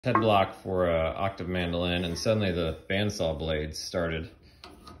head block for a octave mandolin, and suddenly the bandsaw blades started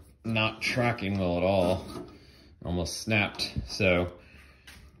not tracking well at all. Almost snapped. So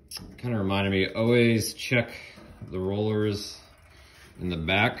kind of reminded me, always check the rollers in the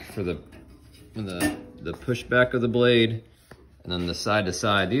back for the pushback of the blade, and then the side to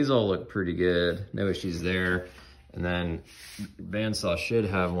side. These all look pretty good. No issues there. And then bandsaw should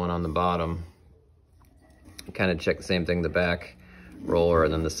have one on the bottom. Kind of check the same thing, the back roller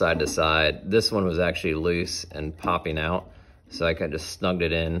and then the side to side. This one was actually loose and popping out, so I kind of just snugged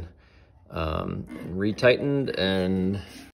it in, retightened, and